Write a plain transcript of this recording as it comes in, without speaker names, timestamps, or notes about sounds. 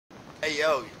Hey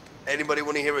yo, anybody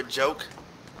want to hear a joke?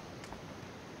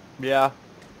 Yeah.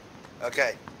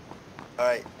 Okay.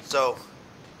 Alright, so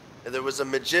there was a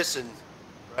magician,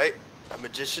 right? A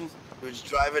magician who was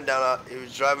driving down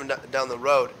down the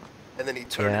road and then he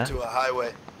turned into a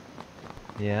highway.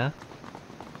 Yeah.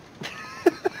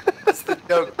 That's the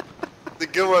joke. It's a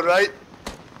good one, right?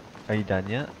 Are you done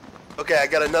yet? Okay, I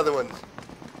got another one.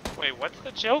 Wait, what's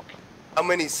the joke? How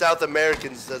many South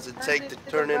Americans does it take to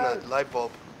turn in a light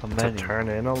bulb? How many? To turn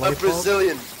in a A light bulb?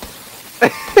 Brazilian. Oh,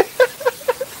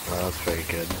 that's very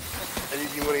good. And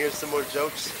you want to hear some more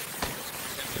jokes?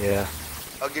 Yeah.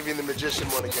 I'll give you the magician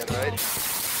one again, right?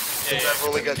 Since I've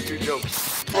only got 2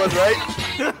 jokes. One, right?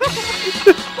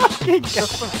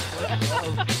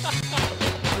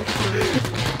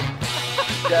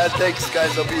 Yeah, thanks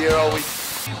guys, I'll be here all week.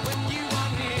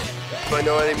 Do I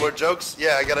know any more jokes?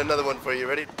 Yeah, I got another one for you,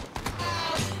 ready?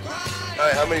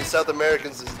 Alright, how many South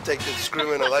Americans does it take to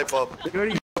screw in a light bulb? A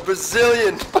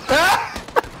Brazilian!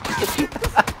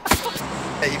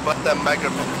 Hey, he bought that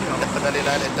microphone at the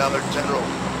 $99 General.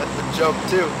 That's the joke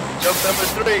too. Joke number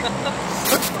 3.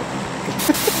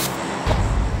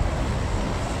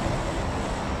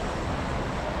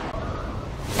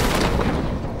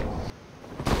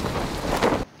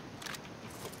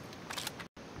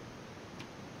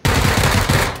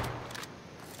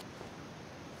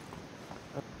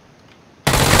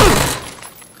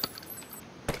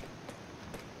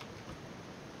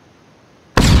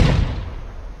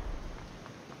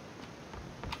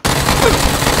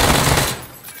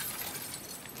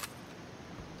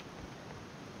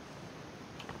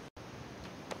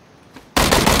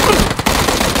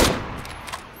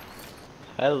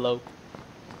 Hello.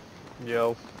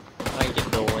 Yo. How you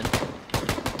doing?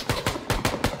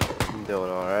 I'm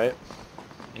doing alright.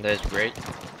 That's great.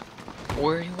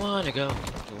 Where you wanna go?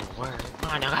 Where you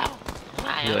wanna go?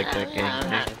 You like that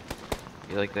gangbang?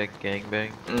 You like that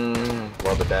gangbang?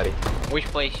 Love it, daddy. Which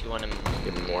place you wanna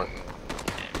Give me more.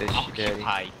 Fish daddy.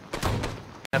 occupy?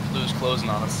 Have blues closing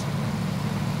on us.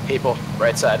 People,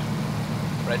 right side.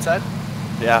 Right side?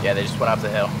 Yeah. Yeah, they just went up the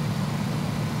hill.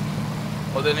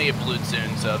 Well, then they get blued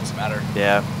soon, so it doesn't matter.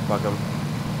 Yeah, fuck them.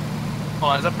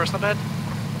 Hold on, is that person up ahead?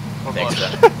 Or Thanks,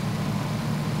 bush? Ben.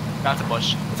 Not a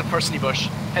bush. It's a person-y bush.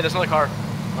 Hey, there's another car.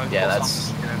 Yeah,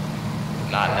 that's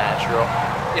not natural.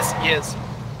 Yes, he is.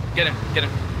 Get him, get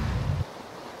him.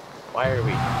 Why are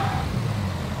we?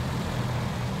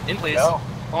 In, please. No.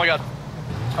 Oh my god.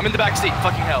 I'm in the back seat.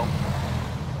 Fucking hell.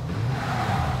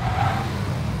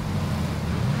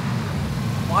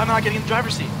 Why am I not getting in the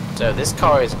driver's seat? So this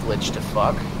car is glitched to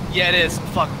fuck. Yeah, it is.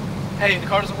 Fuck. Hey, the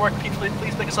car doesn't work.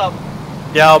 Please pick us up.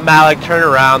 Yo, Malik, turn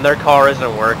around. Their car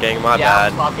isn't working. My Yeah,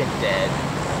 bad. I'm fucking dead.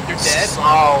 You're dead?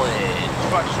 Solid.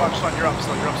 Just run, just run, just run. You're up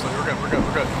still. You're up still. We're good. We're good.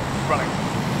 We're good. Keep running.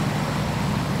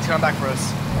 He's coming back for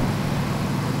us.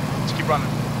 Just keep running.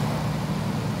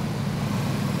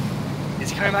 Is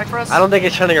he coming back for us? I don't think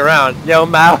he's turning around. Yo,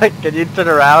 Malik, can you turn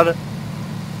around?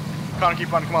 Connor, keep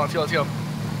running. Come on, let's go. Let's go.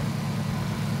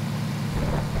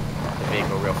 The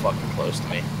vehicle real fucking close to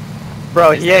me.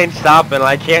 Bro, he ain't stopping.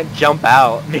 I can't jump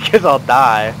out because I'll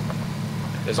die.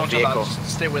 There's a Don't jump out. vehicle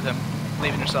Just stay with him.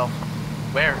 Believe in yourself.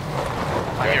 Where?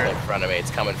 I right hear in it. front of me.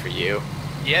 It's coming for you.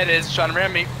 Yeah, it is. It's trying to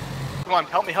ram me. Come on,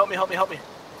 help me, help me, help me, help me.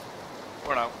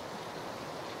 Or no.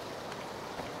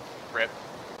 Rip.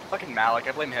 Fucking Malik,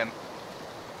 I blame him.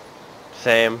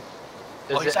 Same.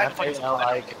 Oh, he's acting fucking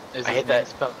M-A-L-I-K? I hate that.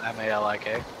 Spelled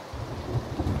M-A-L-I-K.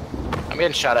 I'm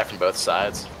getting shot at from both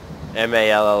sides.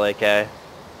 Malik.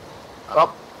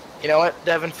 Well, you know what,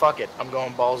 Devin? Fuck it. I'm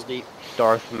going balls deep.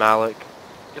 Darth Malik.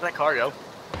 Get that car, yo.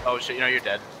 Oh shit, you know you're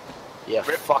dead. Yeah,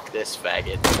 Rip. fuck this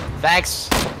faggot. Thanks.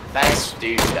 Thanks,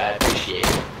 dude. I appreciate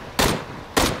it.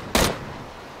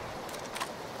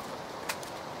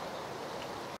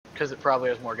 Because it probably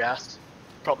has more gas.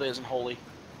 Probably isn't holy.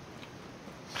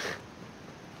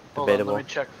 Hold on, Debatable. let me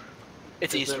check.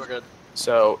 It's east, we're good.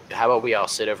 So, how about we all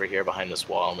sit over here behind this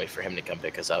wall and wait for him to come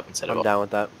pick us up instead I'm of... down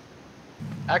with that.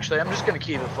 Actually, I'm just gonna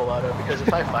keep it full auto because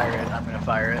if I fire it, I'm gonna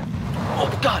fire it. Oh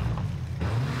god!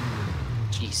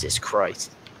 Jesus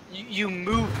Christ. You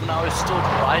moved when I was still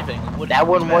driving. What That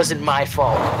one man? wasn't my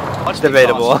fault. Watch the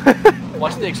Debatable. exhaust.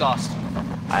 Watch the exhaust.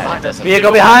 It doesn't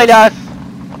Vehicle do it. behind us!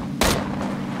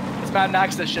 It's Mad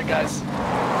Max this shit, guys.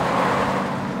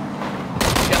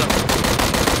 Get him.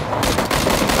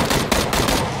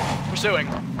 Pursuing.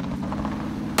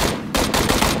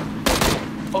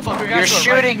 Oh fuck, You're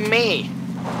shooting me!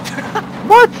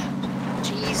 What?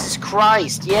 Jesus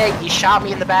Christ. Yeah, you shot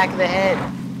me in the back of the head.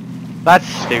 That's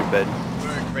stupid.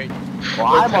 Very great. Well,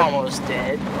 I'm almost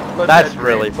dead. That's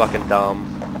really fucking dumb.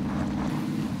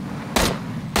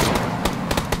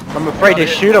 I'm afraid to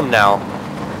shoot him now.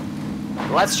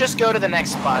 Let's just go to the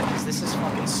next spot, because this is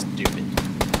fucking stupid.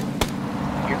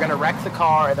 You're gonna wreck the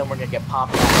car, and then we're gonna get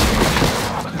popped.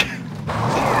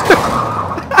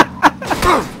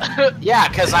 Yeah,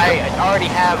 because I already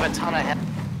have a ton of health.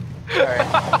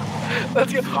 Alright.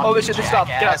 Let's go. Oh, this shit, just stop.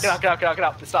 Get out.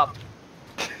 Just stop.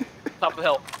 Top of the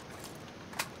hill.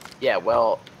 Yeah,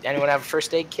 well, anyone have a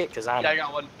first aid kit? Because I'm Yeah, I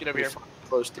got one. Get over here.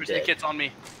 close to First aid dead. kit's on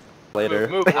me. Later.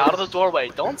 Move out of the doorway.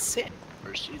 Don't sit.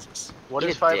 First, Jesus. What You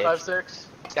is dick. 556?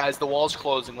 Guys, the wall's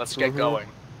closing. Let's get going.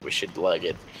 We should leg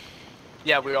it.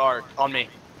 Yeah, we are. On me.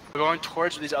 We're going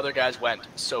towards where these other guys went,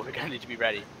 so we're gonna need to be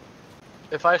ready.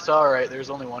 If I saw right, there's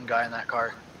only one guy in that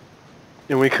car.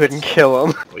 And we couldn't kill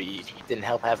him. We didn't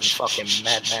help having fucking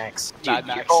Mad Max. Dude, Mad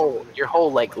Max. Your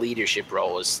whole like leadership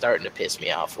role is starting to piss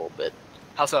me off a little bit.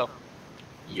 How so?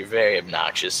 You're very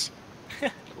obnoxious.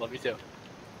 Love you too.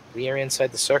 We are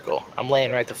inside the circle. I'm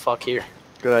laying right the fuck here.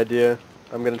 Good idea.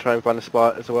 I'm gonna try and find a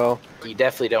spot as well. You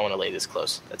definitely don't want to lay this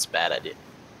close. That's a bad idea.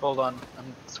 Hold on,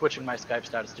 I'm switching my Skype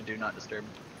status to Do Not Disturb.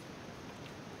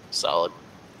 Solid.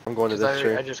 I'm going to this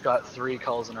Because I tree. just got 3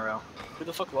 calls in a row. Who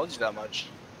the fuck loves you that much?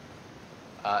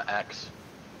 X.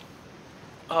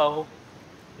 Oh.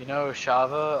 You know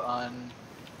Shava on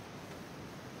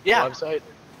Yeah. the website?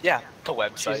 Yeah. The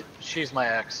website. She's my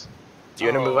ex. Do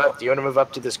you want to move up? Do you want to move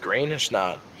up to this green or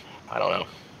not? I don't know.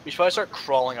 We should probably start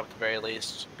crawling up at the very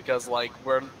least, because like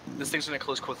this thing's gonna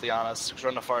close quickly on us. Because we're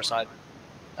on the far side.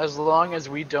 As long as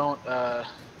we don't, you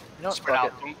know, Spread fuck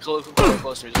out. it. Don't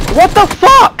close to me. What the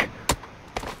fuck?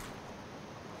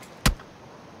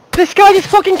 This guy just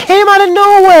fucking came out of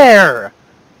nowhere!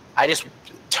 I just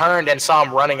turned and saw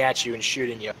him running at you and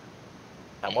shooting you.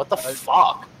 And what the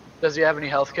fuck? Does he have any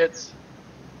health kits?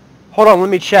 Hold on, let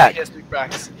me check. He has 3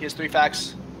 facts. He has 3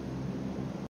 facts.